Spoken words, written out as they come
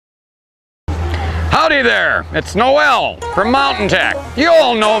Howdy there, it's Noel from Mtn Tek. You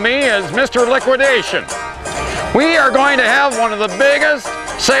all know me as Mr. Liquidation. We are going to have one of the biggest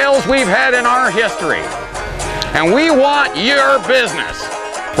sales we've had in our history. And we want your business.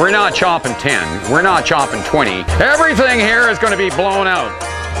 We're not chopping 10, we're not chopping 20. Everything here is going to be blown out,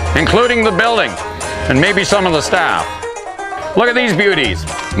 including the building and maybe some of the staff. Look at these beauties.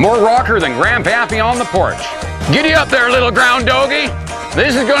 More rocker than Grandpappy on the porch. Giddy up there, little ground doggy.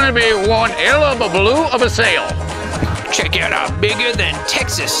 This is going to be one hell of a blue of a sale. Check out our bigger than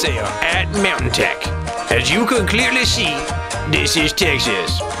Texas sale at Mtn Tek. As you can clearly see, this is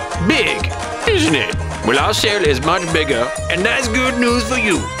Texas. Big, isn't it? Well, our sale is much bigger, and that's good news for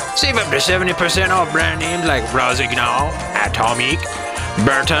you. Save up to 70% off brand names like Rossignol, Atomic,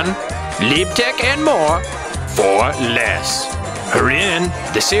 Burton, Liebtech, and more for less. Hurry in,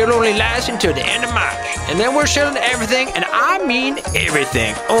 the sale only lasts until the end of March, and then we're selling everything, and I mean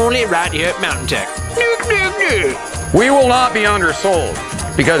everything, only right here at Mtn Tek. Nyuk, nyuk, nyuk. We will not be undersold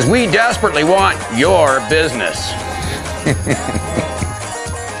because we desperately want your business.